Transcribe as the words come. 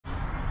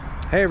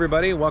Hey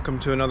everybody, welcome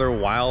to another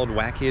wild,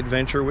 wacky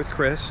adventure with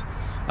Chris.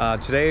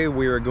 Today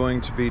we are going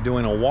to be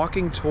doing a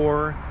walking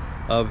tour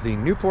of the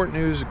Newport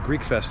News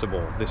Greek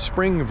Festival, the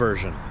spring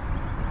version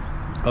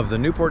of the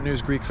Newport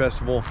News Greek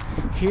Festival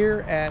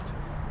here at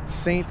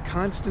St.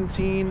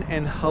 Constantine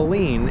and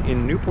Helen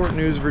in Newport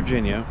News,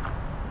 Virginia.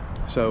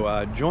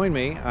 So join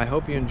me. I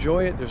hope you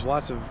enjoy it. There's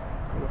lots of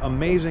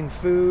amazing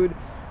food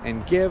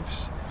and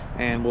gifts,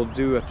 and we'll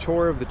do a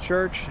tour of the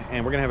church,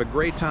 and we're gonna have a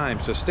great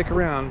time. So stick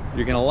around,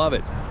 you're gonna love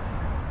it.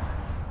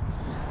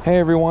 Hey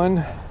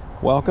everyone,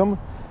 welcome.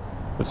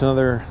 It's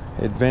another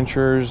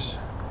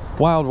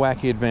wild,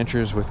 wacky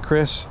adventures with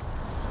Chris.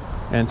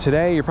 And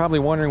today you're probably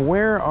wondering,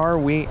 where are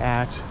we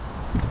at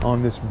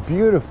on this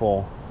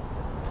beautiful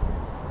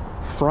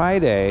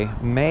Friday,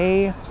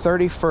 May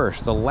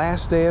 31st, the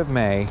last day of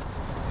May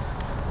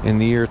in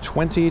the year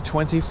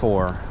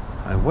 2024.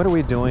 And what are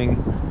we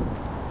doing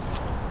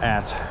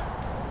at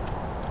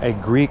a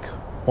Greek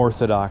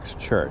Orthodox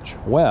church?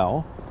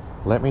 Well,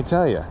 let me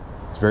tell you,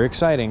 it's very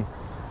exciting.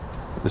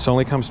 This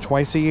only comes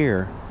twice a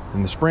year,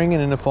 in the spring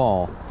and in the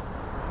fall.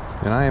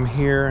 And I am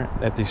here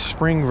at the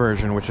spring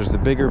version, which is the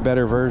bigger,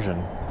 better version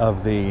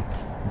of the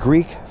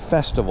Greek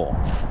Festival.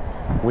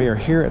 We are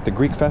here at the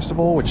Greek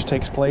Festival, which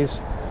takes place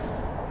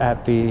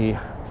at the,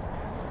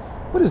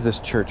 what is this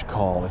church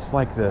called? It's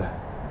like the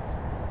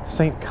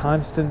St.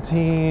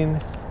 Constantine.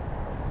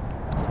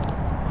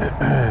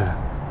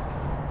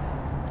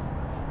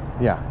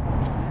 Yeah.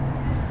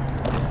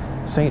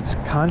 Saints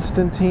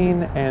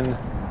Constantine and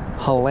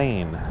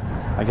Helen.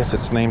 I guess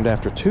it's named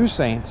after two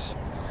saints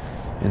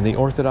in the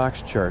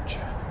Orthodox Church.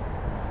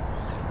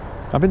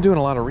 I've been doing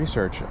a lot of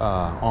research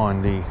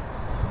on the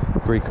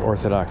Greek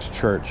Orthodox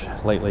Church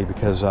lately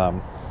because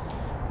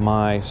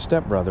my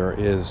stepbrother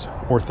is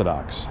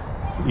Orthodox,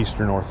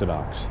 Eastern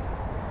Orthodox.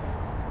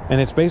 And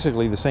it's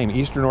basically the same.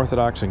 Eastern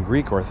Orthodox and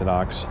Greek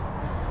Orthodox,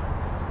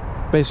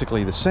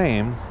 basically the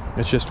same.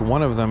 It's just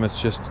one of them, it's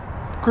just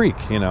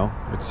Greek, you know.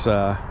 It's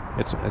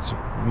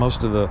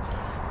most of the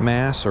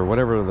Mass or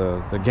whatever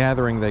the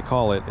gathering they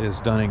call it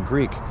is done in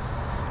Greek.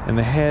 And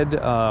the head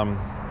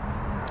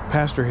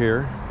pastor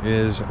here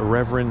is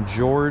Reverend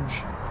George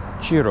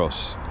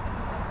Chiros.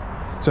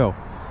 So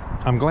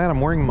I'm glad I'm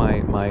wearing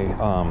my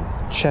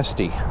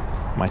chesty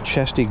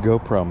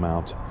GoPro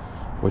mount,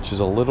 which is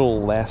a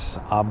little less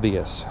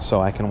obvious,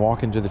 so I can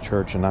walk into the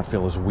church and not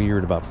feel as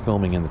weird about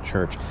filming in the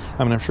church.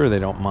 I mean, I'm sure they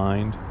don't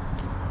mind,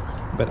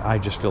 but I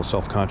just feel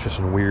self-conscious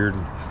and weird.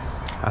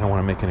 I don't want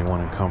to make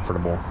anyone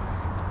uncomfortable.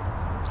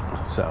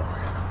 So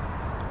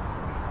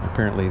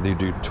apparently they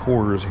do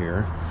tours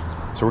here.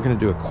 So we're going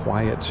to do a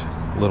quiet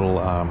little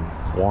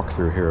walk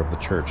through here of the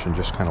church and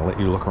just kind of let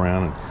you look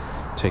around and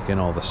take in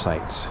all the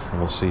sights, and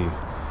we'll see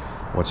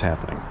what's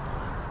happening.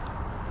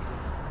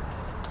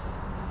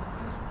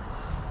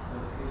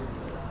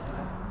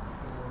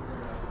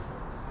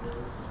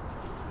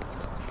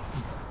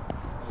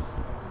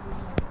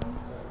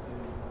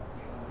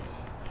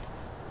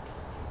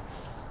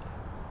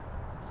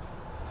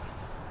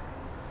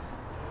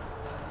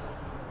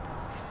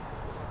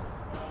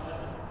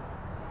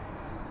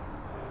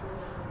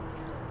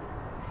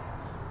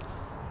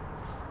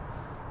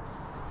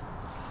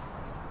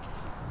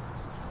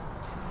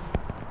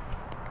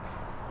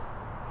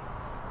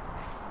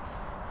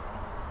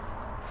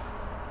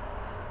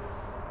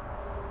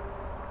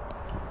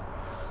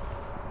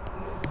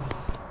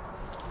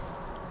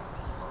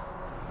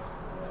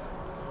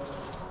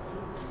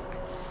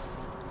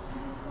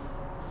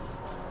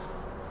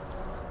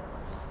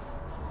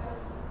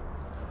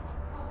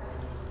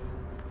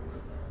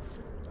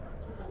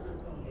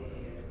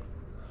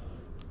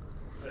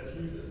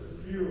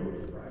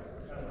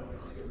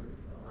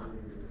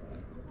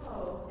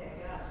 Oh, okay,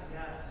 gotcha.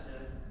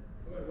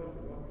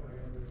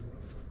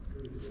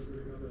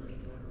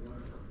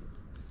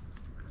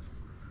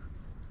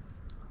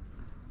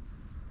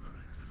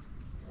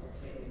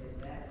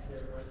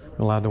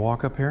 Allowed to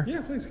walk up here?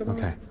 Yeah, please come on.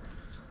 Okay.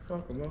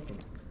 Welcome.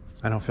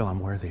 I don't feel I'm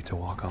worthy to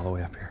walk all the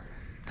way up here.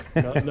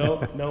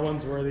 No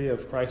one's worthy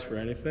of Christ for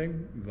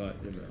anything, but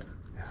you know.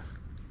 Yeah.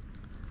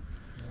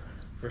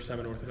 First time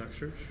in Orthodox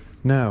Church?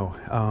 No,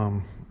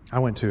 I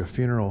went to a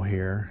funeral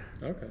here.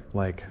 Okay.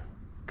 Like,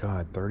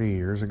 God, 30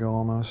 years ago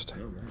almost.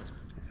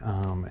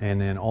 Oh, nice. And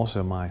then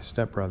also my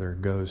stepbrother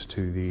goes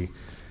to the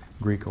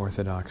Greek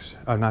Orthodox,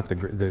 not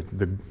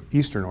the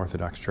Eastern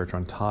Orthodox Church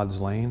on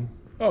Todd's Lane.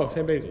 Oh,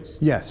 St. Basil's.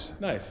 Yes.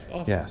 Nice.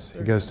 Awesome. Yes,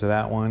 he goes to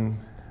that one.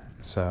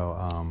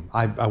 So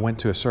I went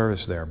to a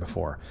service there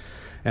before,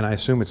 and I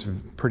assume it's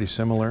pretty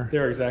similar.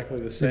 They're exactly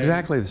the same.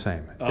 Exactly the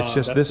same. It's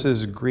just this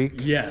is Greek.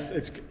 Yes,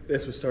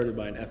 this was started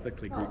by an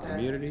ethnically Greek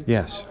community.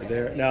 Yes.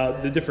 There now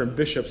the different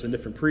bishops and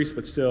different priests,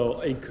 but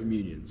still in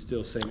communion,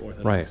 still same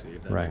orthodoxy,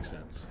 if that makes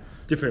sense.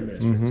 Different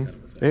administrations.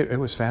 Kind of thing. It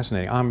was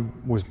fascinating. I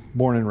was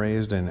born and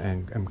raised and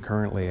am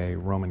currently a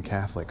Roman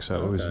Catholic,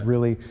 so it was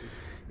really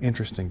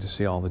interesting to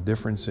see all the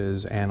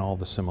differences and all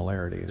the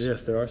similarities.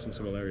 Yes, there are some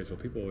similarities. Well,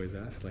 people always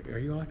ask, like, are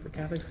you like the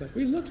Catholics? Like,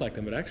 we look like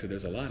them, but actually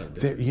there's a lot of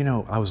differences. You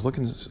know, I was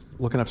looking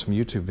up some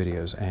YouTube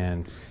videos,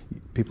 and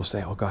people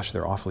say, oh gosh,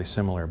 they're awfully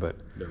similar, but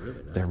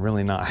they're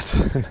really not.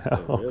 No.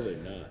 They're really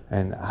not.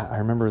 And I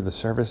remember the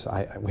service,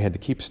 we had to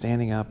keep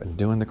standing up and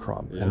doing the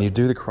cross. And you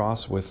do the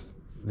cross with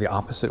the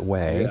opposite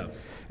way,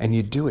 and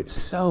you do it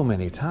so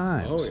many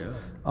times. Oh, yeah.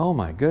 Oh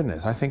my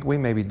goodness. I think we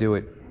maybe do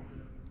it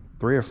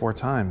 3 or 4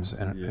 times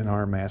in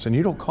our Mass. And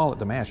you don't call it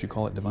the Mass, you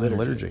call it Divine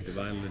Liturgy.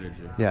 Divine Liturgy.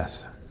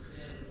 Yes.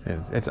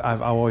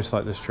 I've always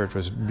thought this church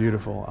was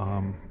beautiful.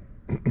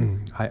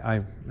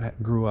 I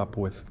grew up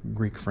with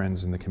Greek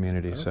friends in the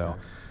community, so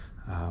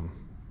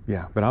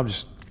yeah. But I'll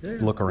just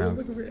look around.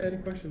 Looking for any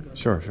questions.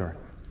 Sure.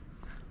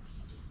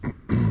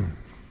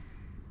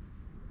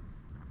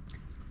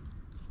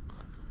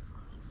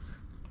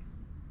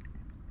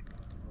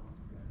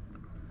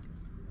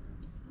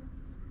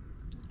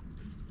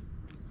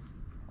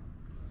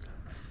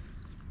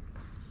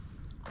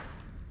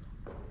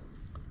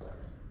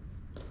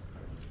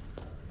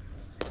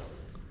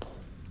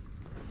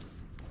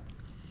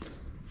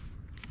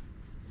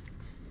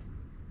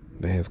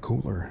 They have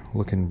cooler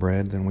looking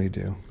bread than we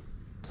do.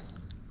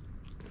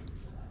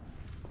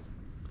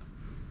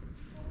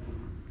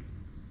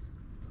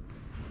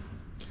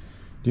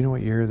 Do you know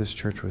what year this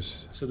church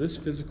was? So this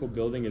physical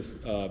building is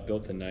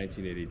built in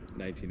 1980s,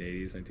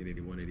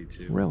 1981,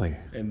 82. Really?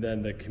 And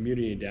then the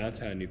community in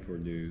downtown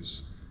Newport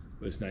News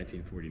was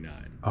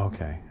 1949.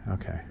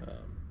 Okay.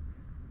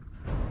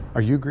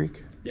 Are you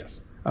Greek?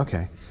 Yes.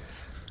 Okay.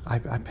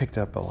 I picked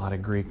up a lot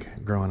of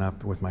Greek growing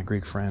up with my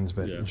Greek friends,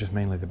 but just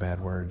mainly the bad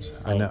words.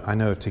 I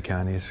know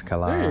tikanis,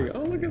 kala. There you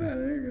go. Oh, look at that.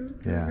 There you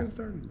go. Yeah.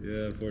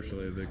 Yeah,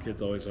 unfortunately, the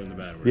kids always learn the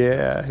bad words.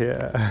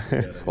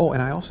 Yeah. Oh,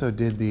 and I also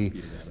did the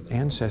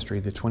ancestry,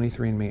 the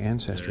 23andMe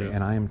ancestry,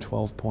 and I am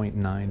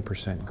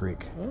 12.9%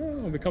 Greek.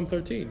 Oh, become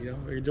 13. You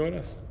can join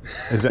us.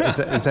 Is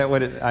that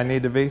what I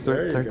need to be?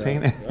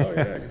 13? Oh,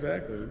 yeah,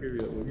 exactly.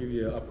 We'll give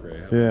you an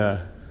upgrade.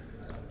 Yeah.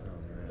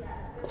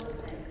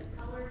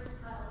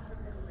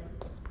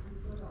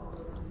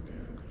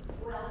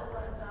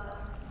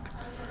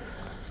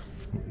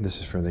 This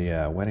is for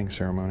the wedding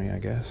ceremony, I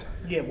guess.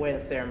 Yeah,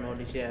 wedding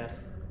ceremonies,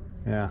 yes.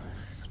 Yeah,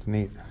 it's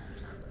neat.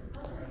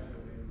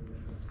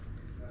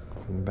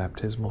 And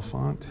baptismal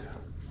font.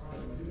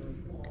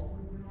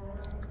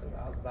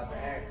 I was about to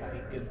ask how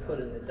you could put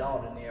an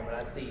adult in there, but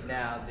I see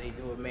now they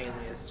do it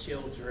mainly as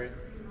children.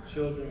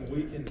 Children,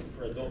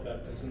 for adult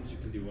baptisms, you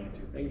can do one of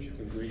 2 things. You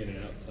can bring in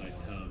an outside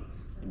tub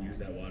and use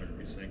that water to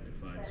be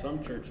sanctified.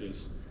 Some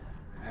churches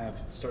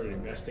have started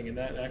investing in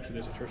that. Actually,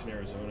 there's a church in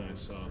Arizona I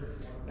saw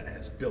that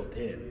has built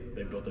in.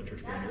 They built their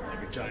church brand new,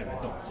 like a giant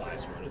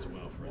adult-sized one as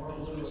well for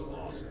adults, which is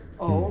awesome.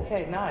 Oh,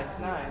 okay, nice.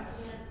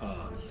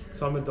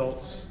 Some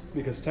adults,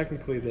 because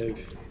technically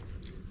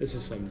this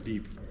is some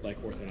deep,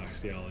 like Orthodox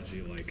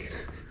theology, like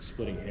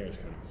splitting hairs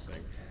kind of a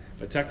thing.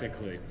 But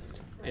technically,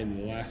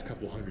 in the last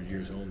couple hundred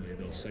years only,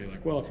 they'll say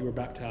like, well, if you were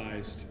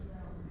baptized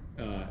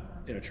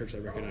in a church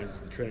that recognizes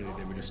the Trinity,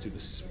 they would just do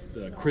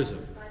the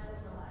chrism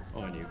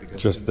on you,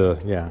 because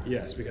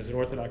yes, because in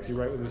Orthodoxy,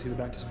 right, when we see the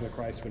baptism of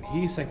Christ, when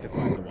he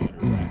sanctified the waters,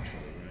 actually, right,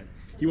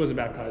 he wasn't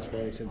baptized for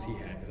any sins he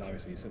had, because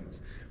obviously he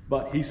sins,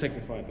 but he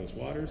sanctified those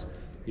waters.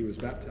 He was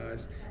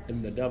baptized,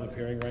 and the dove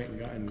appearing, right,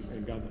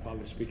 and God the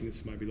Father speaking, "This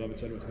is my beloved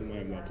Son, with whom I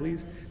am well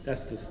pleased."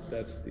 That's the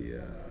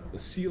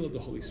seal of the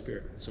Holy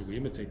Spirit. So we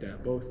imitate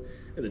that both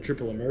in the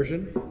triple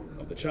immersion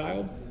of the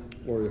child,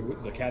 or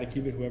the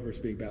catechumen, whoever is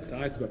being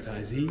baptized, the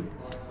baptizee,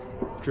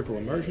 triple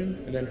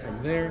immersion, and then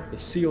from there, the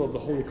seal of the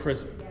Holy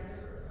Chrism,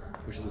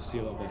 which is a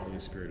seal of the Holy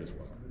Spirit as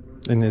well.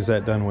 And is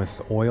that done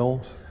with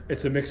oil?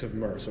 It's a mix of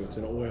myrrh, so it's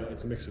an oil.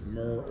 It's a mix of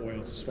myrrh, oil.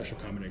 It's a special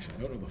combination.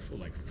 I don't know the full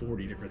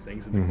 40 different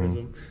things in the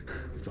chrism.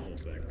 It's a whole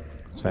thing.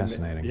 It's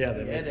fascinating.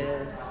 It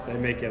is. They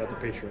make it at the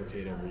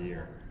Patriarchate every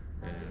year,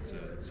 and it's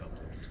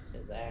something.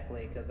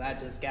 Exactly, because I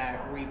just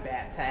got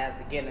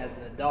rebaptized again as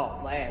an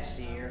adult last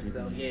year.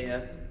 So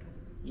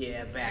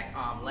back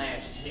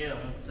last June.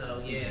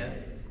 So yeah.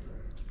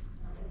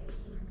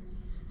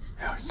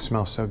 Oh, it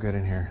smells so good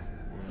in here.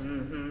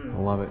 I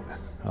love it.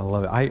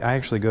 I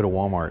actually go to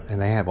Walmart,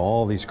 and they have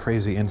all these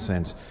crazy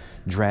incense,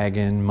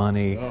 dragon,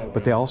 money,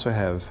 but they also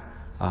have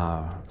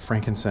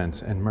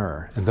frankincense and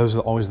myrrh, and those are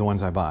always the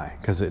ones I buy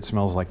because it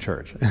smells like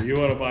church. You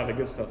want to buy the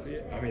good stuff.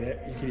 I mean,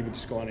 you can even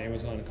just go on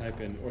Amazon and type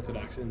in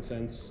Orthodox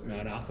incense,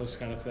 Mount Athos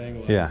kind of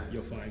thing.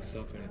 You'll find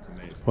stuff, and it's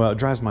amazing. Well, it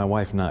drives my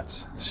wife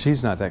nuts.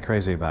 She's not that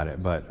crazy about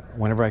it, but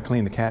whenever I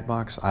clean the cat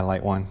box, I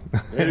light one,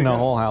 and the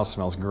whole house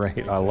smells great.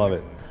 Exactly. I love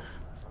it.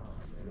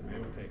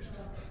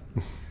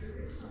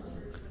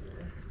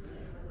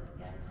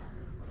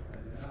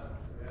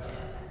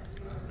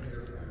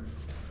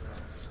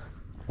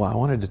 Well, I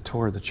wanted to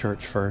tour the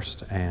church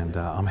first, and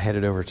I'm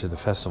headed over to the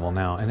festival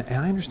now. And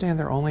I understand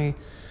they're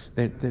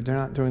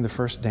not doing the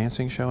first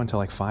dancing show until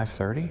like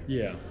 5:30.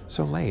 Yeah.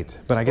 So late,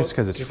 but I guess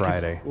because it's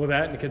Friday.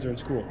 That and the kids are in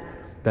school.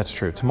 That's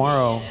true.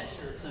 Tomorrow.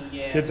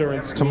 Kids are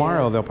in school.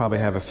 Tomorrow they'll probably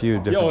have a few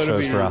different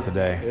shows throughout the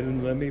day.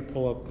 And let me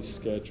pull up the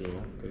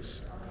schedule, because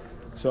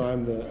So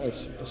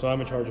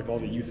I'm in charge of all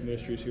the youth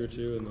ministries here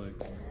too, and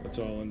like that's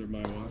all under my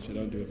watch. I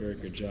don't do a very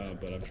good job,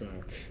 but I'm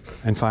trying.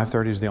 And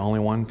 5:30 is the only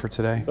one for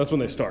today? That's when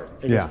they start.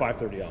 It Yeah. goes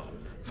 5:30 on.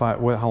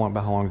 How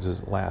long does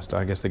it last?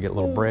 I guess they get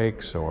little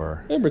breaks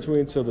or... In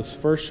between, so this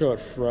first show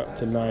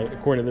tonight,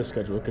 according to this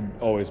schedule, it could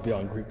always be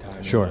on Greek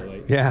time. Sure.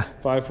 Late. Yeah.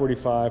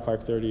 5:45,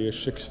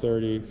 5:30-ish,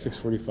 6:30,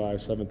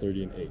 6:45,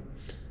 7:30, and 8.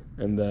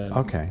 And then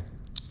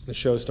the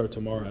shows start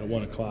tomorrow at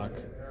 1 o'clock.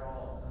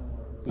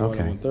 1 Okay.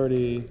 and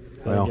 1:30.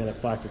 And Well, again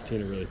at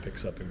 5:15 it really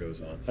picks up and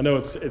goes on. I know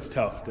it's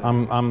tough.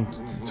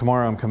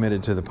 Tomorrow I'm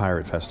committed to the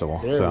Pirate Festival.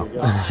 There so. we go.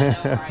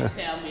 Right,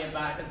 tell me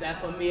about it, because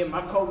that's what me and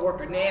my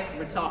coworker Nancy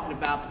were talking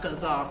about,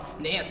 because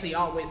Nancy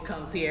always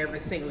comes here every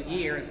single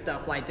year and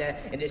stuff like that,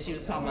 and then she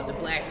was talking about the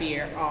Black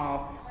Beer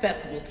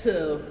Festival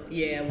too,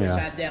 which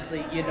I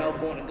definitely,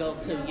 want to go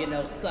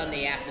to,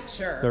 Sunday after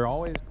church. They're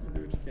always... Do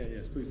what you can.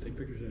 Yes, please take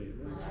pictures of you.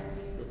 Go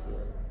for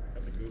it.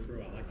 Got the GoPro.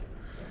 I like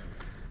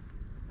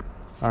it.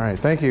 All right,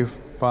 thank you,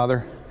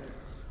 Father.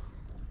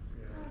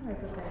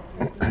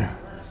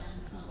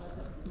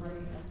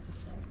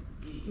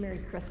 Merry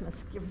Christmas.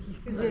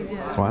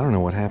 Well, I don't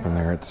know what happened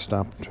there. It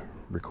stopped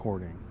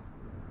recording.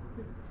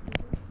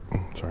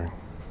 Sorry.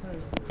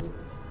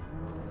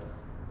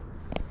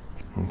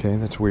 Okay,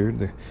 that's weird.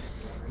 The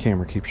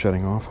camera keeps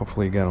shutting off.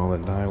 Hopefully you got all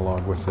that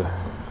dialogue with the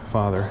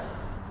Father.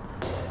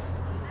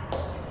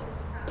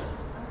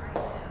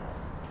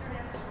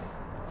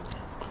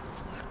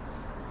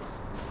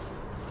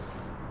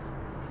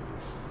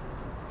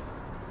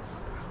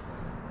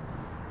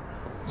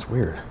 It's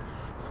weird.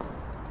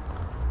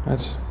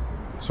 That's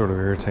sort of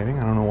irritating.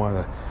 I don't know why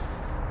the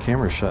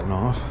camera's shutting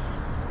off,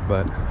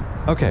 but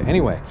okay.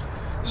 Anyway,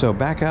 so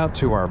back out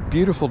to our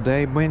beautiful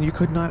day. Man, you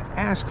could not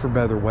ask for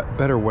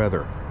better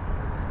weather.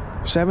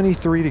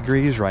 73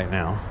 degrees right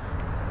now.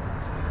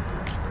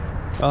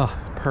 Oh,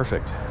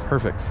 perfect,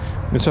 perfect.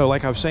 And so,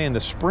 like I was saying, the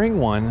spring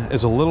one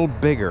is a little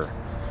bigger.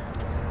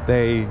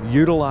 They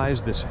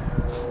utilize this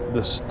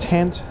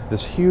tent,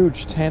 this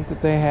huge tent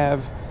that they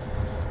have.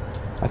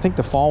 I think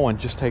the fall one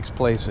just takes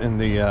place in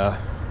the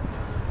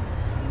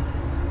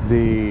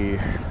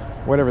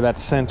whatever that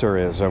center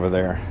is over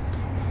there.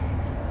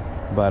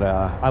 But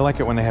I like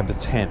it when they have the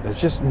tent. It's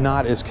just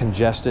not as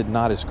congested,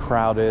 not as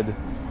crowded.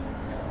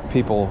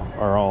 People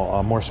are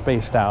all more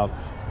spaced out.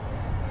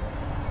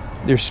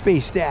 They're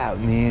spaced out,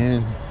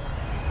 man.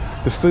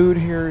 The food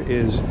here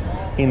is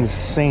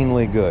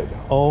insanely good.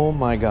 Oh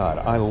my God,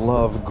 I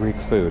love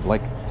Greek food.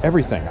 Like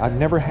everything. I've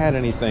never had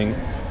anything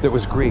that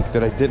was Greek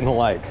that I didn't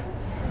like.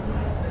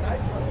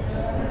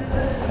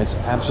 It's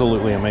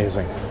absolutely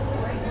amazing.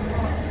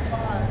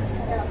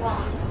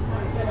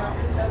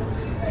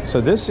 So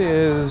this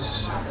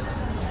is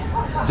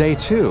day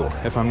 2,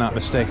 if I'm not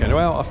mistaken.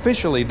 Well,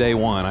 officially day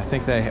 1. I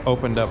think they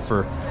opened up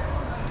for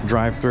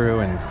drive-through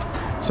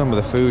and some of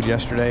the food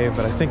yesterday,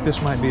 but I think this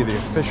might be the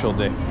official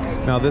day.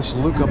 Now this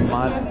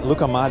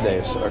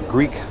loukamades are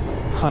Greek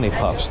honey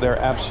puffs. They're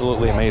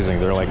absolutely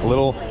amazing. They're like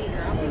little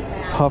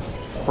puffed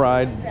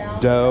fried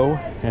dough,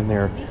 and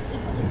they're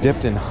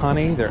dipped in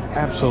honey. They're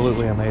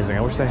absolutely amazing.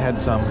 I wish they had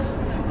some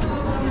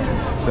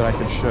that I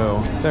could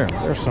show.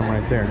 There's some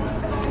right there.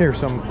 Here's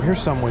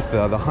some with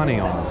the honey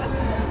on them.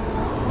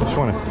 I just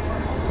want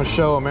to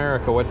show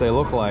America what they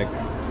look like.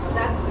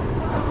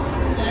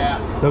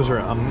 Those are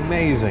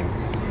amazing.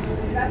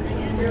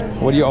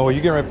 What do you? Oh,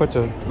 you getting ready to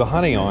put the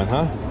honey on,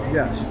 huh?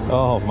 Yes.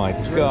 Oh my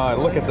God!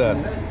 Look at that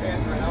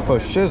for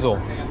shizzle.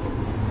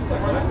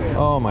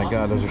 Oh my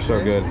God, those are so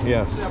good.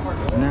 Yes.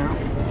 Now,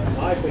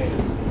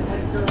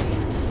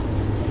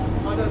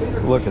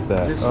 Look at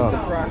that. this is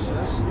the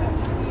process.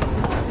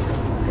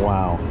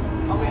 Wow.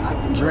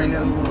 Drain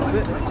it a little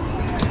bit.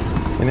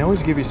 And they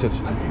always give you such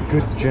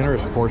good,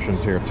 generous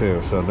portions here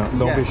too. So don't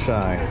be Yes.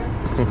 shy.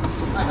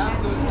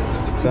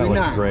 That looks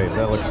not. great.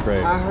 That looks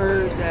great. I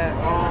heard that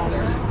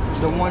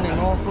the one in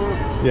Norfolk,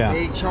 Yeah.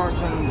 they charge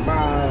them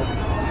by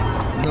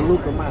the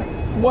loukamade.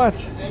 What?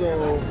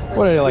 So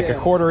What are they, like yeah, a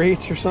quarter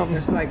each or something?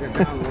 It's like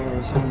 $1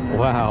 or something.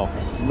 Wow.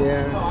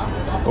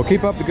 Yeah. Well,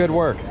 keep up the good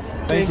work.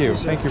 Thank you.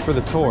 sir. Thank you for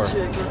the tour.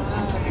 Appreciate it.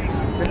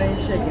 The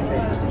name's Shake and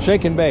Bake.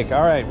 Shake and bake.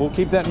 All right, we'll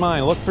keep that in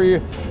mind. Look for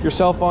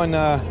yourself on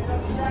the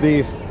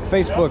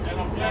Facebook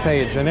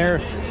page, and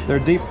they're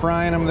deep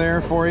frying them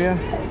there for you.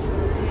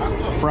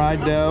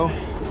 Fried dough.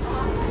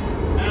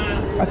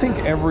 I think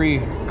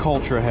every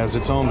culture has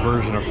its own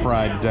version of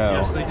fried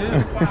dough. Yes, they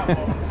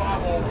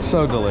do.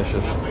 So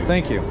delicious.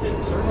 Thank you.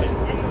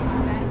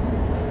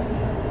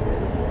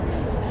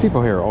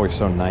 People here are always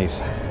so nice.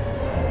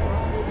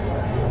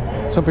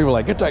 Some people are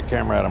like, get that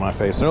camera out of my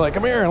face. And they're like,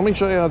 come here, let me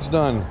show you how it's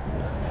done.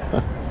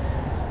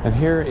 And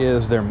here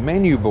is their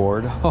menu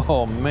board.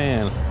 Oh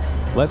man,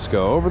 let's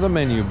go over the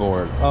menu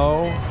board.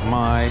 Oh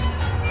my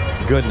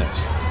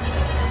goodness.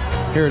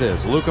 Here it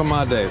is,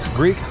 loukamades,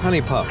 Greek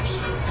honey puffs.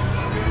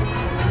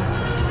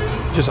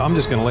 I'm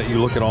just gonna let you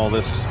look at all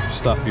this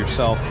stuff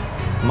yourself.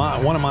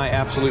 One of my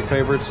absolute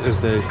favorites is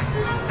the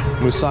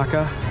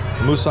moussaka,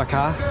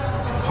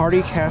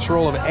 hearty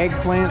casserole of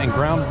eggplant and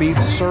ground beef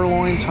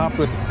sirloin topped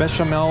with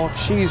bechamel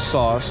cheese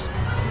sauce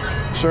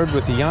served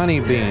with yanni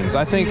beans.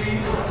 I think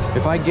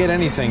if I get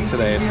anything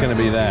today, it's going to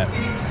be that.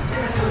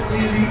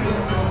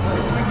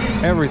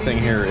 Everything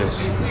here is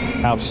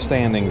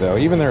outstanding, though.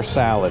 Even their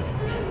salad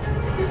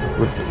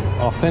with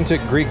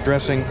authentic Greek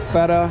dressing,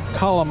 feta,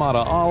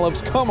 Kalamata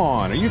olives. Come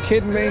on, are you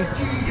kidding me?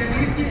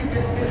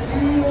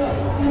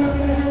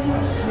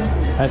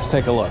 Let's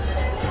take a look.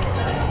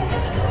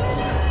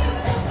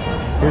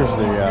 Here's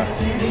the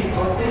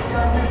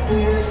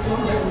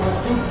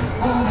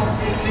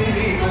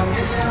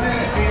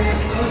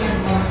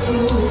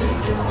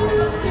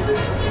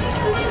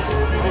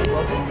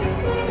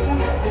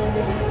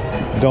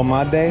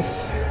domades.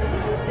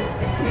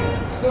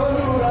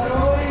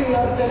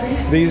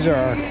 These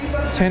are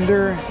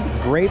tender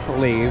grape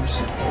leaves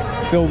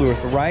filled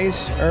with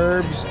rice,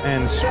 herbs,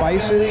 and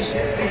spices,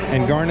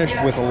 and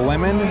garnished with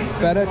lemon,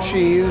 feta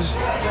cheese,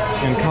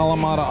 and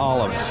Kalamata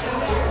olives.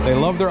 They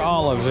love their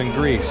olives in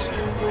Greece.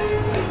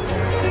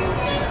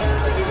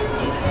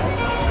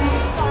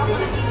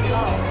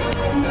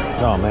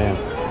 Oh man,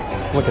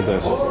 look at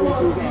this.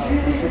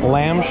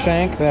 Lamb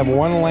shank, they have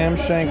one lamb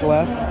shank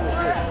left.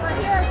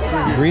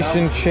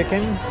 Grecian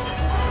chicken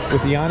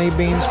with yanni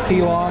beans,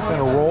 pilaf,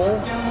 and a roll.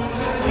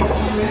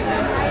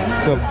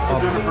 It's a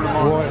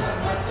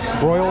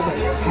broiled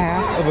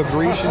half of a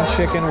Grecian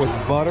chicken with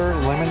butter,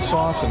 lemon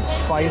sauce, and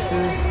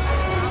spices.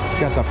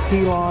 Got the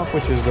pilaf,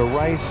 which is the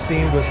rice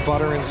steamed with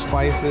butter and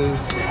spices.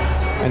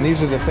 And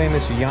these are the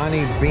famous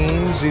yanni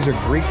beans. These are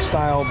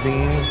Greek-style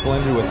beans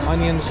blended with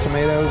onions,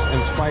 tomatoes,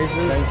 and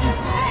spices. Thank you.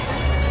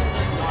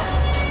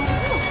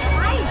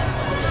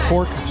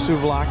 Pork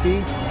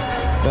souvlaki.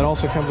 That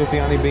also comes with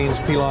yanni beans,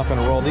 pilaf, and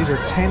a roll. These are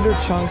tender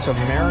chunks of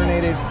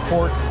marinated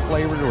pork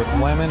flavored with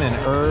lemon and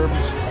herbs.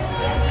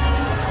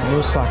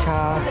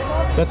 Moussaka.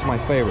 That's my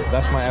favorite.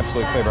 That's my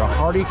absolute favorite. A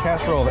hearty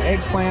casserole of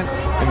eggplant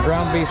and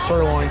ground beef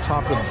sirloin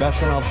topped with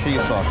bechamel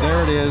cheese sauce.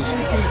 There it is.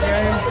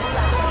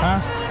 Huh?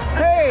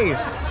 Hey,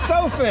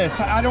 Sophus!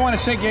 I don't want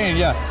to shake your hand.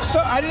 Yeah. So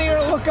I didn't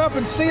even look up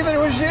and see that it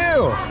was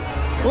you.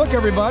 Look,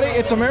 everybody,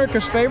 it's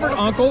America's favorite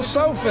Uncle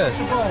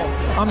Sophus.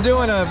 I'm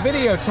doing a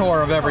video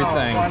tour of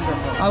everything.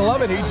 I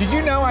love it. Did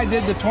you know I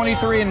did the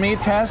 23andMe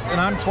test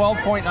and I'm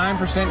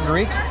 12.9%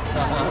 Greek?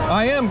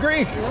 I am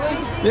Greek.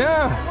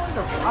 Yeah.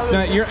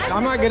 Now,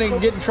 I'm not going to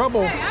get in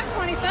trouble. Hey, I'm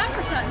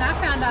 25% and I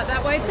found out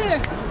that way too.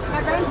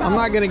 I'm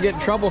not going to get in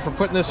trouble for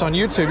putting this on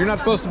YouTube. You're not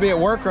supposed to be at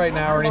work right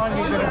now or anything. How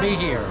long are you going to be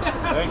here?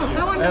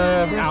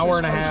 Hour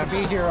and a half.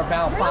 Be here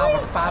about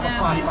 5 o'clock,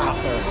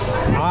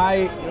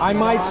 5:30. I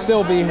might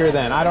still be here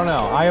then. I don't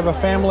know. I have a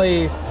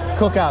family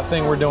cookout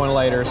thing we're doing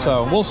later,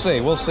 so we'll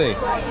see. We'll see.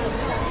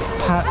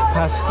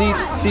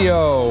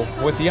 Pasticcio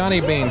with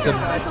yanni beans,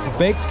 a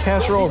baked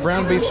casserole of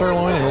ground beef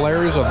sirloin and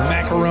layers of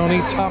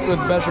macaroni topped with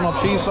bechamel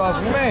cheese sauce.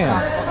 Man,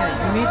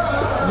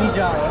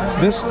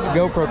 this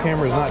GoPro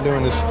camera is not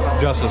doing this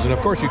justice. And of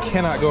course, you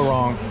cannot go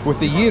wrong with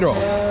the gyro.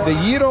 The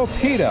gyro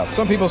pita.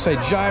 Some people say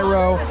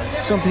gyro,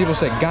 some people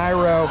say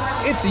gyro.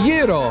 It's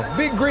gyro,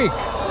 big Greek.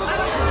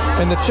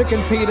 And the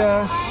chicken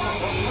pita,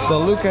 the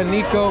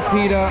Lucanito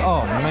pita.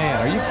 Oh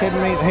man, are you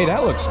kidding me? Hey,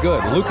 that looks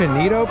good.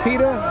 Lucanito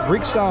pita,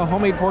 Greek-style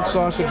homemade pork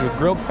sausage with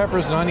grilled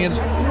peppers and onions,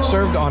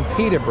 served on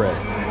pita bread.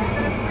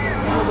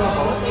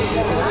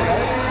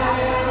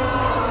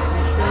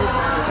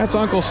 That's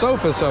Uncle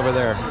Sophus over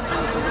there.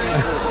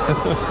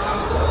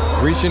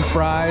 Grecian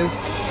fries,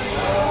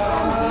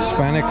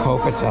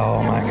 spanakopita.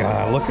 Oh my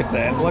God, look at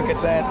that! Look at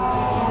that.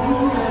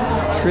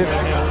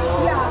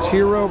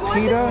 Tiro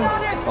pita.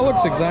 That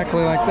looks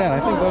exactly like that. I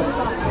think those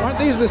aren't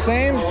these the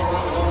same?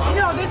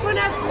 No, this one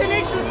has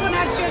spinach, this one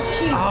has just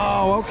cheese.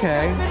 Oh,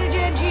 okay. Spinach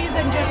and cheese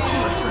and just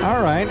cheese.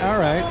 All right, all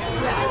right.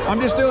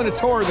 I'm just doing a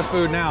tour of the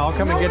food now. I'll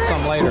come and get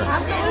some later.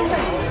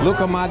 Absolutely.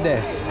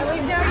 Lucamades. At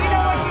least now you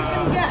know what you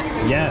can get.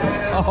 Yes.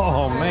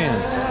 Oh man.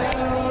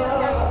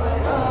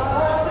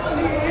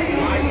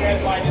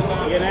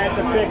 You're gonna have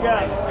to pick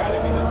up.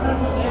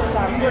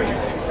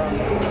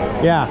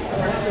 Yeah.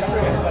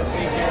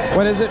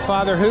 What is it,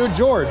 Father who?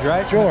 George,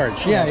 right?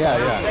 George. Yeah, yeah,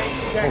 yeah.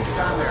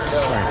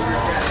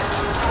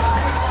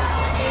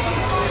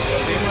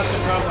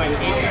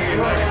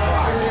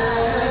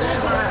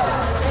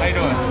 How you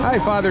doing? Hi,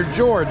 Father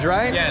George,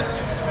 right? Yes.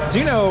 Do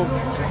you know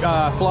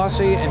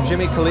Flossie and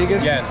Jimmy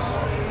Kaligas? Yes.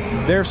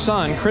 Their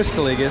son, Chris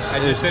Kaligas, I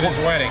just did his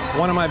wedding.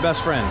 one of my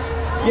best friends.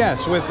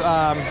 Yes, with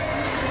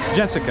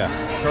Jessica.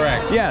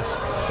 Correct.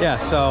 Yes. Yeah,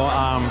 so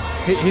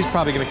he's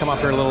probably going to come up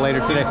here a little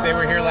later today. They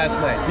were here last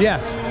night.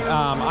 Yes,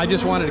 I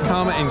just wanted to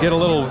come and get a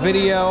little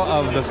video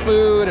of the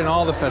food and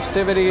all the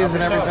festivities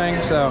and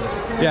everything. So,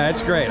 yeah,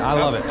 it's great. I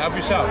love it. Help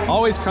yourself.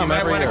 Always come you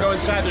every might want year. to go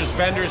inside. There's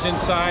vendors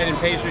inside and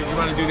pastries. You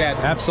want to do that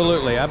too.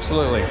 Absolutely,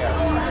 absolutely.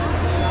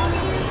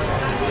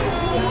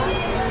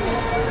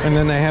 And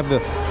then they have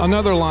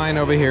another line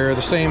over here,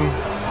 the same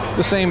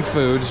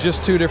foods,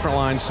 just two different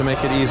lines to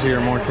make it easier,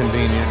 more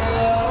convenient.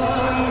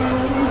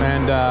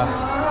 And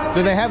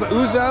do they have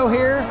ouzo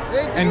here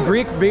and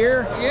Greek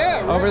beer?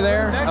 Yeah. Over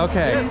there.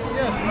 Okay. Yes,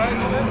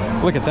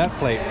 right. Look at that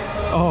plate.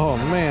 Oh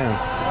man,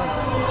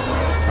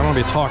 I'm gonna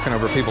be talking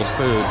over people's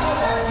food.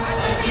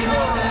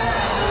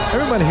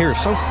 Everybody here is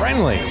so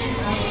friendly.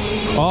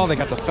 Oh, they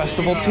got the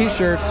festival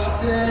t-shirts.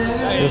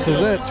 This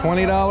is it,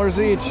 $20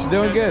 each.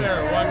 Doing good.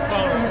 What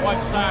color?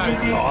 What size?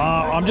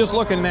 I'm just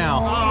looking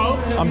now.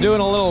 I'm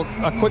doing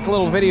a quick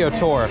little video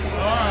tour. All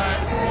right.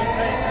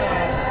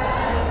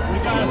 We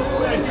got a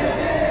special.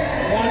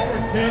 One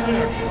for 10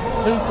 and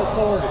two for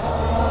 40.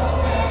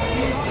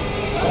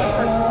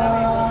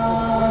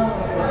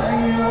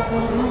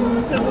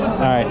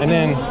 All right, and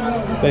then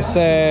they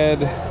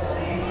said,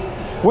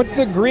 what's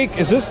the Greek?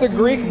 Is this the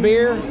Greek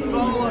beer? It's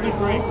all of it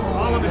Greek.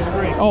 All of it's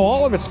Greek. Oh,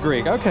 all of it's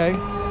Greek. Okay.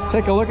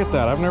 Take a look at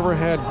that. I've never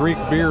had Greek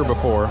beer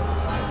before.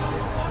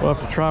 We'll have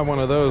to try one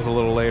of those a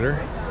little later.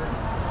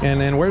 And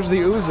then where's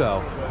the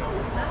ouzo?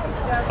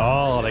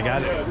 Oh, they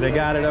got it. They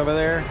got it over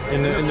there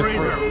in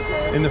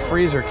the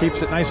freezer.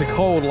 Keeps it nice and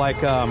cold,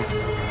 like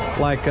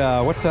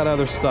what's that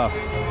other stuff?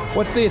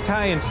 What's the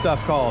Italian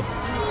stuff called?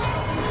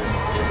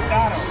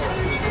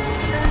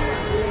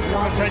 You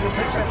want to take a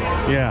picture?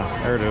 Yeah,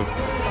 there it is.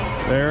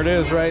 There it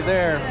is right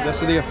there.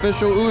 This is the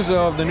official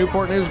ouzo of the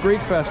Newport News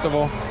Greek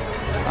Festival.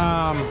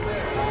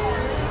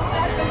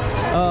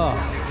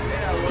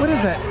 What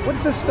is that?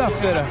 What's this stuff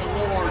that...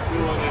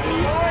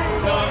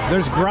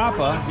 there's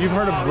grappa. You've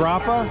heard of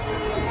grappa?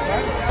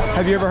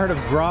 Have you ever heard of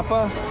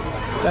grappa?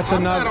 That's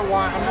another...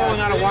 I'm rolling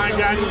out a wine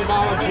guy. Just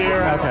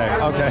volunteer.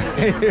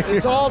 Okay.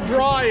 It's all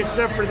dry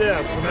except for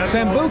this.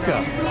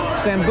 Sambuca.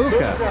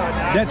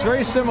 That's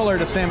very similar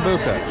to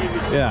sambuca.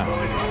 Yeah.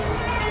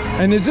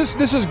 And is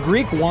this is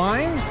Greek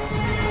wine?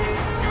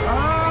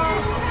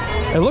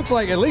 It looks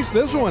like at least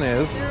this one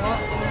is. 4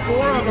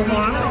 of them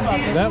are.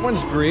 That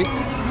one's Greek.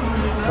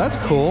 That's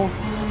cool.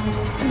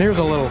 And here's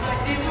a little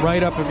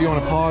write-up if you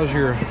want to pause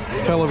your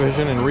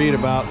television and read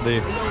about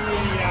the...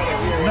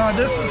 No,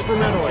 this is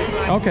from Italy.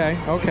 Okay.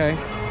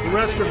 The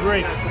rest are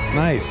Greek.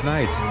 Nice.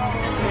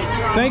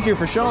 Thank you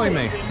for showing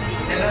me.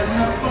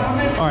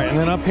 All right, and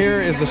then up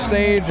here is the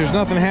stage. There's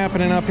nothing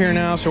happening up here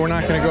now, so we're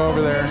not going to go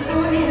over there.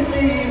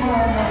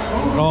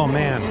 Oh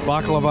man,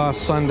 baklava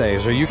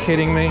sundaes. Are you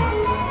kidding me?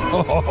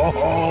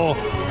 Oh.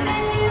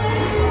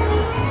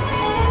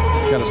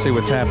 Got to see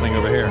what's happening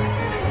over here.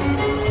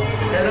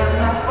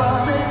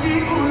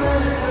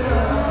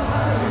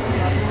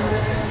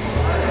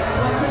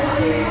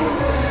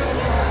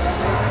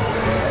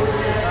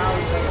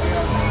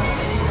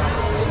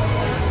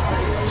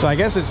 So I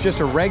guess it's just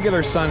a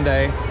regular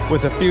sundae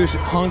with a few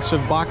hunks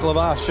of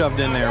baklava shoved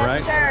in there,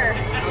 right? Sure.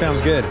 Sounds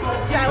good. Is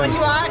that what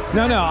you want?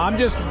 No, I'm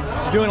just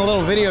doing a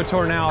little video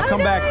tour now. I'll come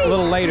back a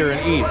little later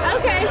and eat.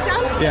 Okay,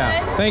 sounds good.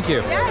 Yeah, thank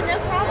you. Yeah, no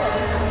problem.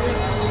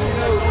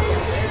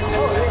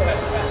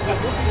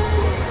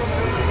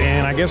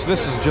 And I guess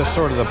this is just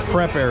sort of the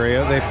prep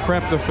area. They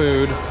prep the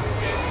food.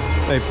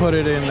 They put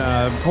it in,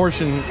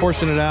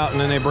 portion it out, and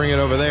then they bring it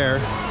over there.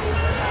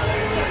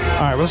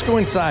 All right, let's go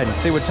inside and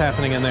see what's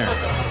happening in there.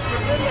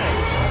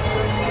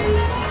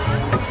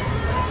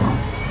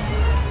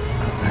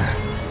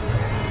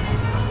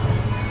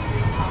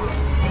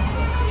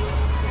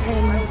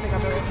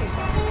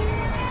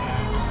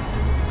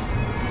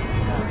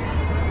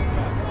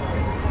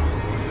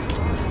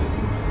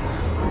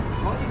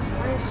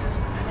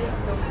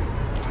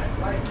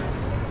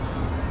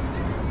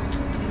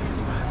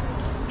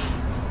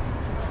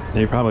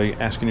 You're probably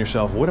asking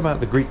yourself, what about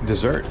the Greek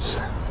desserts?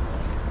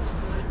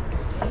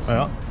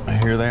 Well,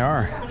 here they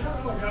are.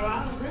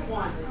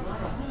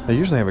 They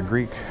usually have a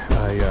Greek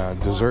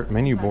dessert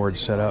menu board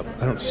set up.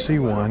 I don't see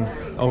one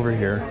over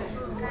here,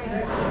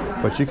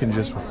 but you can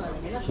just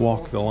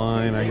walk the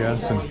line, I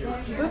guess, and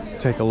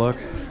take a look.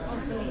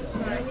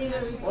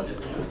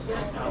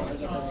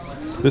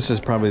 This is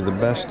probably the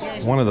best,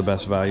 one of the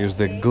best values.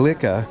 The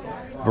Glika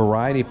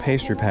variety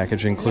pastry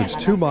package includes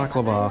 2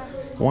 baklava,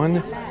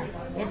 1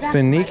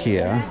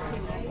 Finikia,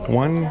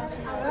 1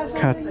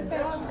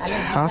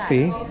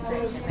 Katafi,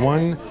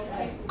 1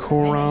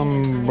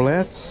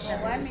 Koramblets,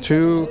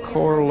 2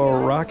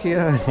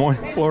 Korlorakia, and 1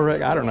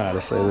 Florek. I don't know how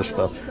to say this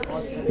stuff.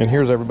 And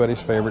here's everybody's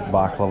favorite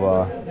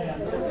baklava.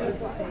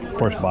 Of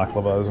course,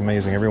 baklava is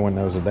amazing. Everyone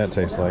knows what that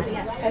tastes like.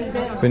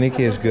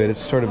 Finikia is good.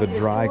 It's sort of a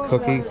dry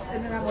cookie,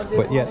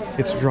 but yet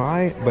it's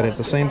dry, but at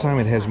the same time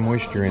it has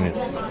moisture in it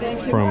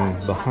from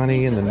the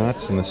honey and the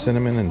nuts and the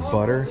cinnamon and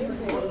butter.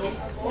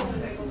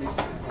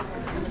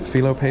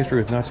 Phyllo pastry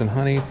with nuts and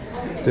honey,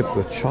 dipped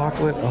with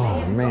chocolate.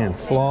 Oh man,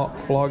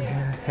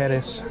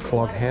 floghedis,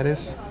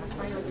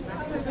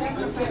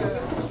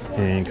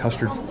 and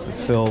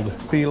custard-filled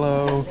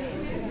phyllo,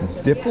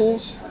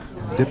 dipples,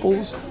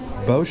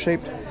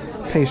 bow-shaped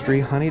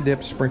pastry, honey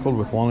dipped, sprinkled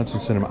with walnuts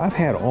and cinnamon. I've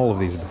had all of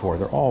these before.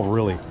 They're all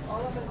really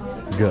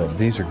good.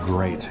 These are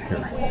great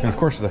here, and of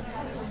course the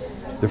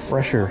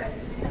fresher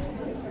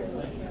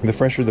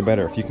the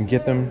better. If you can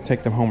get them,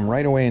 take them home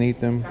right away and eat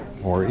them,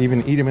 or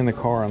even eat them in the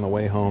car on the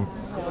way home.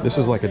 This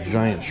is like a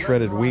giant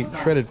shredded wheat,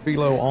 shredded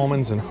phyllo,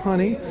 almonds, and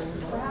honey.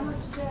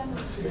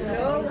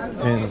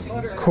 And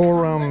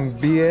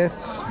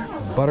korumbiets,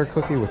 butter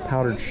cookie with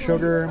powdered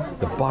sugar,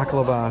 the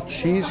baklava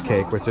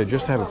cheesecake, which they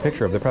just have a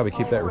picture of. They probably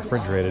keep that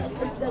refrigerated.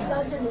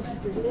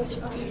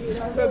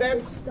 So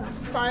that's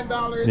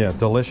 $5. Yeah,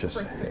 delicious.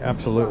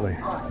 Absolutely.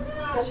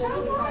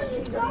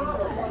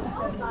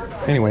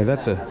 Anyway,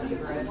 that's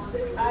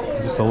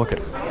just a look at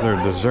their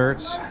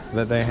desserts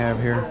that they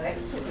have here.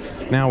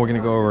 Now we're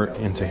going to go over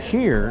into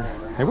here.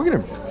 Hey, we're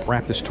going to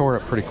wrap this tour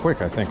up pretty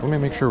quick, I think. Let me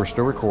make sure we're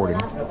still recording.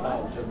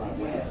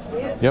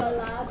 Yep.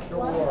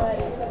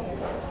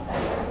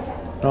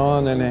 Oh,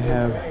 and then they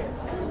have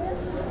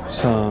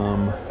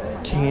some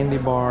candy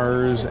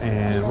bars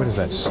and what is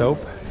that, soap?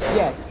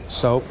 Yes.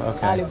 Soap,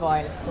 okay. Olive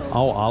oil.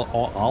 Oh,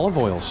 olive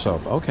oil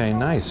soap. Okay,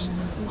 nice.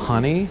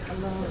 Honey.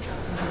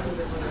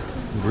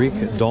 Greek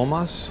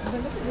dolmas.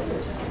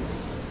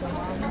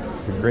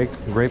 The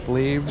grape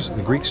leaves.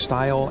 The Greek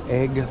style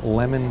egg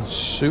lemon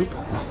soup.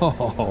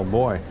 Oh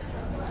boy.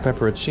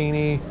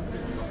 Pepperoncini.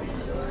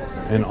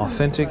 And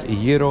authentic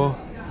gyro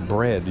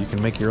bread. You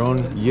can make your own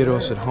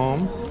gyros at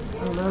home.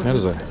 That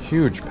is a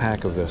huge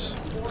pack of this.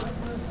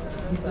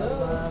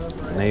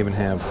 And they even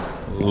have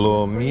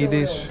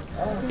Lomidis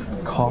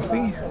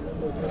coffee,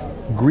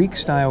 Greek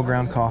style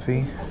ground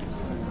coffee.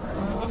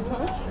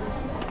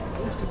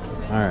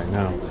 All right,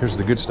 now here's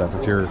the good stuff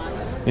if you're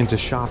into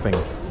shopping.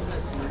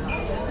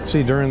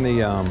 See, during the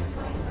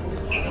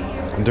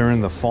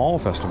fall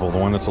festival, the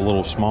one that's a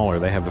little smaller,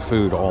 they have the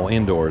food all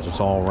indoors.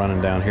 It's all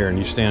running down here, and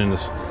you stand in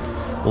this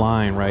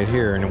line right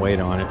here and wait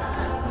on it.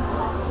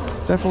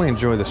 Definitely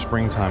enjoy the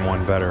springtime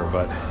one better,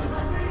 but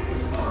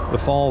the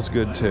fall's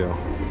good too.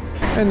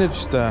 And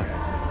it's just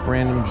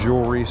random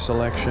jewelry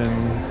selection,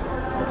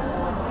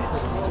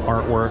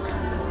 artwork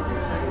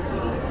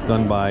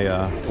done by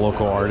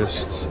local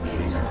artists.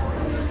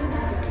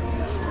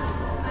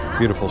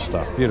 Beautiful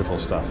stuff, beautiful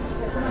stuff.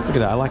 Look at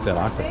that, I like that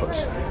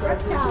octopus.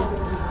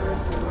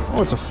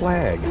 Oh, it's a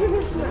flag.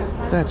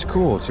 That's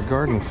cool, it's a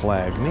garden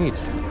flag, neat.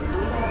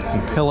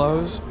 And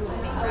pillows.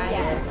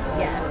 Yes,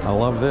 yes. I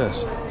love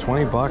this.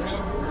 20 bucks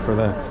for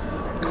the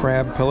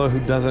crab pillow.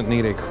 Who doesn't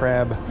need a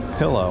crab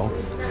pillow?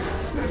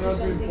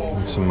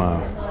 And some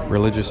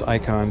religious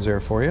icons there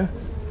for you.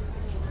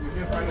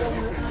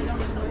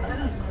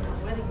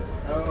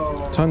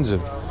 Tons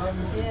of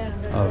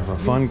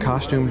fun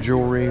costume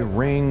jewelry,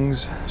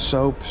 rings,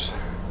 soaps,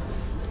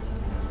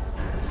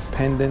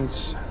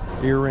 pendants,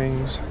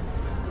 earrings.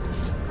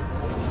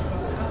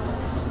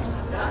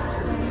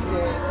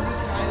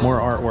 More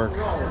artwork.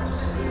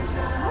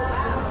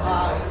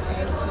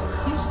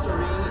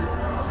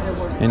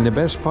 And the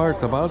best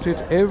part about it,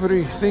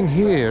 everything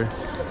here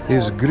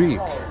is Greek.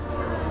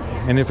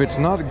 And if it's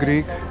not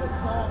Greek,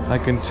 I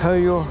can tell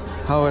you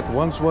how it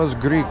once was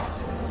Greek.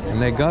 And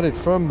they got it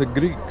from the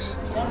Greeks.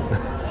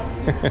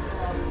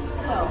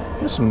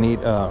 There's some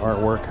neat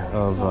artwork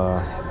of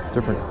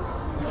different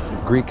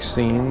Greek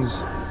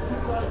scenes.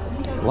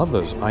 Love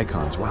those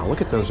icons. Wow,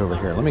 look at those over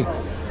here.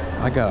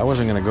 I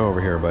wasn't gonna go over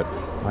here, but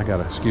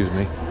excuse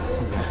me.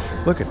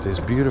 Look at these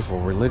beautiful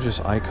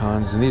religious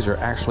icons, and these are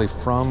actually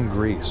from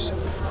Greece.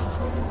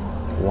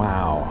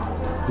 Wow,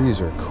 these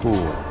are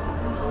cool.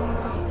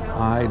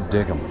 I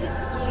dig them.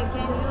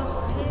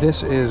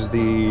 This is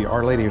the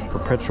Our Lady of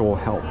Perpetual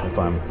Help, if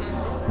I'm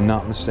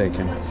not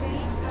mistaken.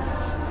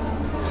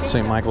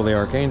 St. Michael the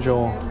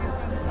Archangel.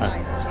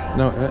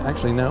 No,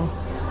 actually, no.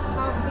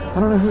 I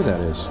don't know who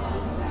that is.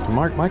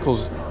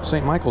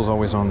 St. Michael's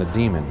always on the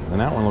demon, and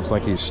that one looks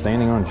like he's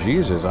standing on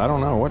Jesus. I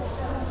don't know what.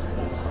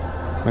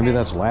 Maybe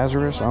that's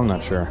Lazarus? I'm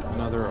not sure.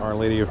 Another Our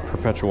Lady of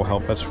Perpetual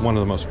Help. That's one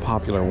of the most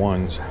popular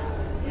ones.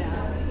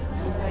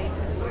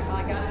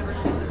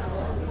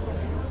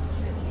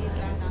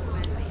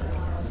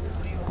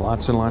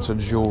 Lots and lots of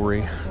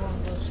jewelry.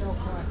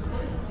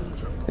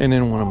 And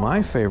then one of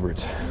my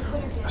favorite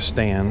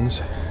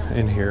stands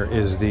in here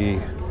is the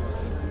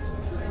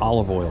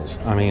olive oils.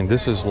 I mean,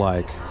 this is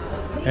like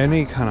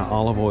any kind of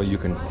olive oil you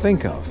can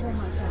think of.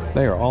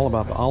 They are all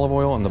about the olive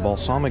oil and the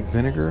balsamic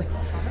vinegar.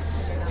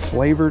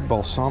 Flavored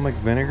balsamic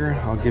vinegar.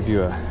 I'll give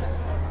you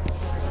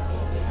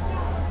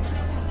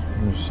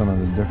here's some of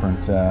the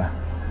different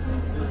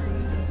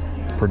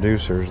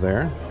producers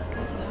there.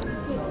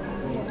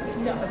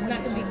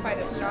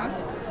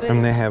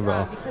 And they have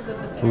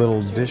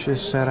little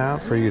dishes set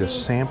out for you to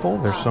sample.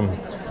 There's some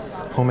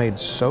homemade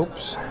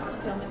soaps.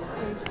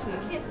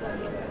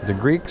 The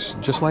Greeks,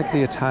 just like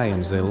the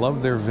Italians, they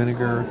love their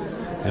vinegar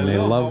and they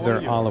love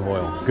their olive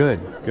oil. Good,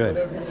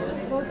 good.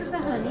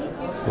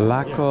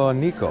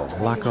 Laconico.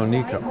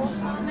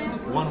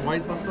 One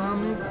white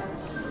balsamic,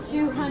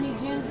 2 honey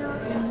ginger,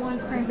 and 1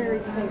 cranberry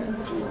flavor.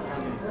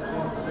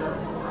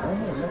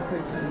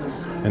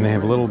 And they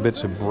have little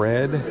bits of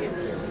bread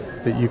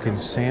that you can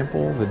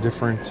sample the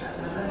different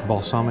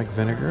balsamic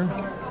vinegar.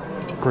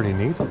 Pretty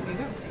neat.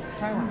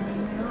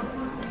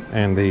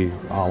 And the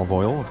olive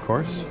oil, of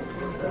course.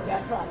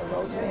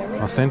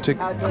 Authentic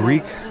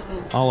Greek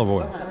olive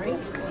oil.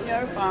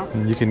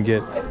 And you can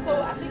get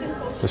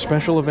the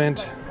special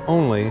event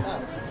only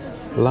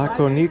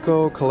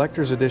Laconico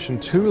Collector's Edition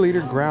 2-liter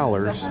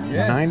growlers,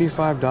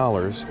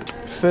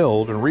 $95,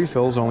 filled, and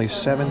refills only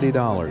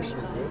 $70.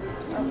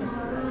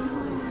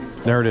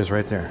 There it is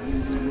right there.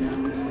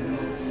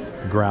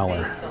 The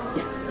growler.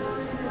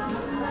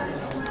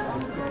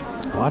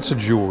 Lots of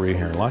jewelry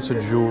here. Lots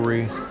of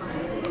jewelry.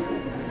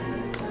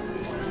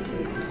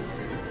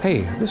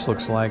 Hey, this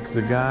looks like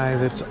the guy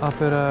that's up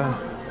at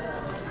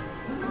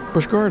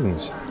Busch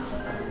Gardens.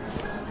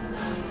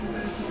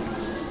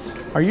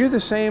 Are you the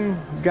same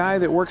guy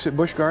that works at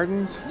Busch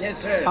Gardens? Yes,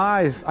 sir.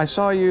 I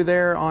saw you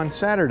there on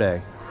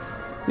Saturday.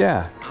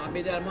 Yeah. I'll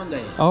be there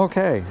Monday.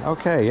 Okay.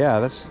 Okay.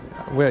 Yeah.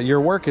 Well, your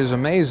work is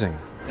amazing.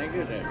 Thank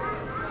you, sir.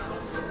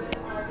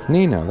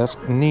 Nino. That's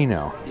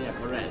Nino. Yeah,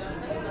 correct.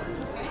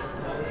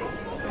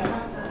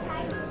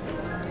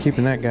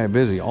 Keeping that guy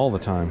busy all the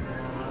time.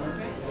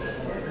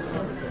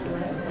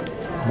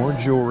 More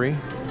jewelry.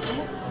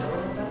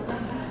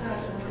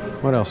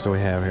 What else do we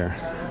have here?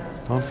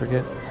 Don't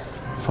forget,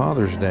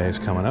 Father's Day is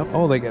coming up.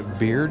 Oh, they got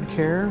beard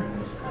care.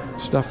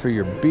 Stuff for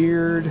your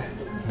beard.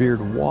 Beard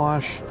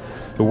wash.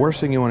 The worst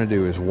thing you want to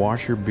do is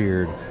wash your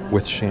beard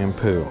with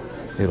shampoo.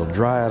 It'll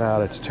dry it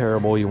out. It's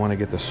terrible. You want to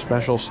get the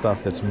special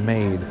stuff that's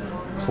made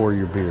for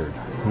your beard.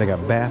 And they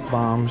got bath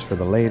bombs for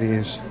the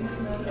ladies.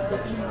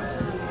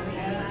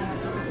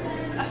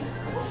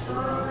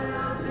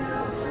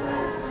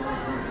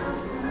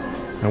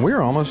 And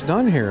we're almost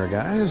done here,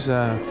 guys.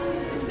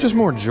 Just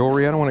more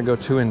jewelry. I don't want to go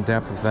too in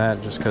depth with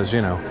that just because,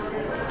 you know,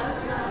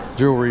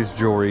 jewelry's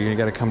jewelry. You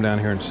got to come down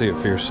here and see it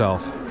for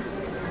yourself.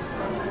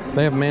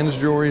 They have men's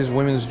jewelries,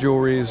 women's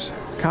jewelries,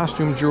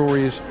 costume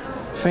jewelries,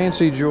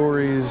 fancy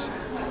jewelries,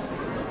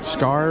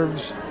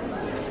 scarves,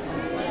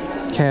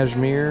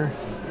 cashmere,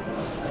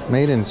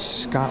 made in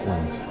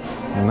Scotland.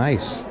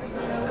 Nice.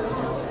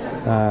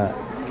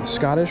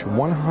 Scottish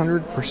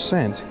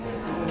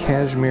 100%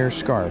 cashmere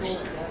scarves.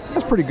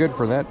 That's pretty good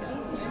for that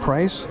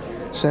price.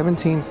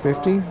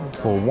 $17.50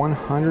 for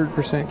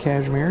 100%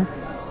 cashmere,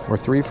 or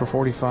 3 for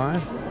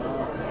 $45.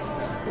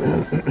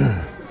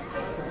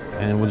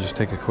 And we'll just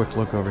take a quick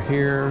look over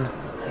here.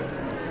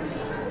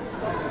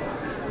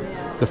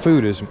 The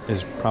food is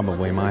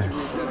probably my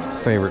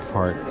favorite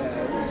part.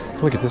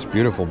 Look at this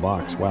beautiful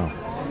box. Wow.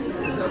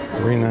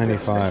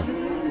 $3.95.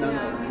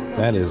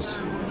 That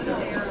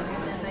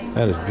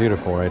is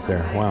beautiful right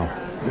there. Wow.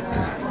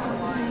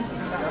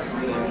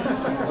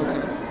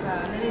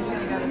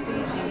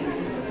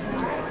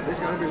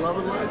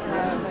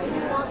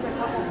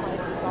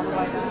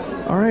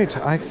 All right,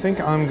 I think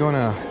I'm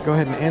gonna go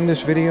ahead and end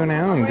this video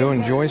now and go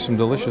enjoy some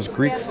delicious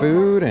Greek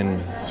food and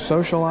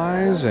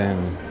socialize. And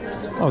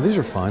oh, these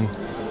are fun.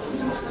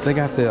 They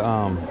got the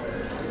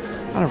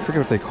I don't forget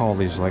what they call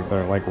these. Like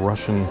they're like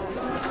Russian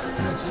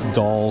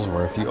dolls,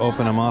 where if you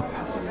open them up,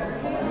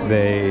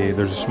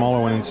 there's a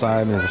smaller one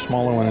inside and there's a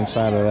smaller one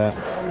inside of that.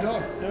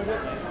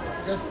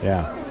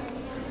 Yeah,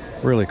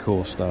 really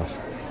cool stuff.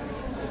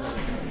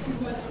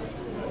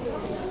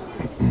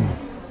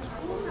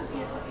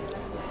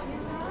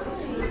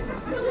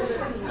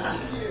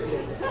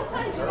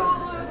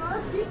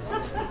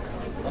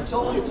 It's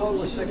only a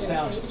total of 6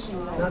 ounces.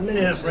 Not a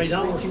minute,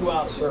 $3. 2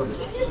 ounce service.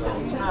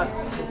 Not,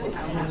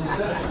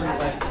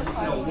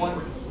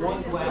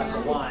 one glass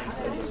of wine.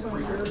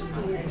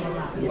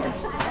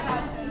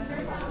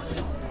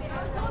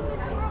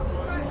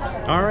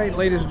 All right,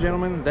 ladies and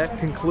gentlemen, that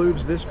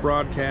concludes this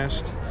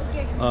broadcast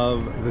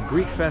of the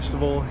Greek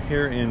Festival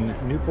here in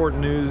Newport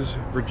News,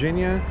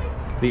 Virginia.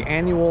 The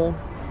annual,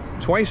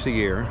 twice a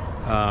year,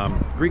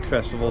 Greek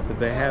Festival that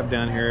they have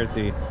down here at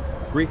the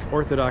Greek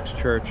Orthodox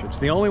Church. It's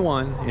the only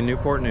one in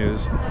Newport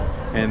News,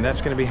 and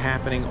that's going to be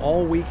happening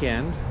all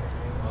weekend.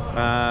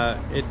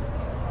 It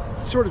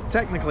sort of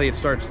technically it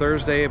starts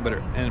Thursday, but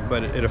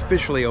it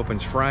officially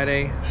opens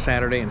Friday,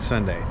 Saturday, and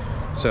Sunday.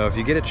 So if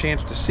you get a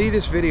chance to see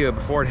this video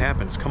before it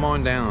happens, come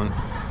on down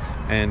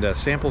and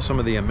sample some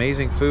of the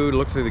amazing food,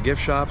 look through the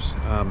gift shops,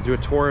 do a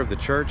tour of the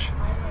church.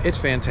 It's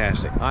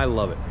fantastic. I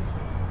love it.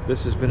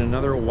 This has been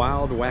another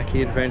wild,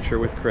 wacky adventure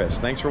with Chris.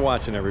 Thanks for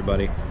watching,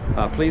 everybody.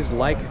 Please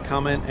like,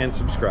 comment, and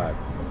subscribe.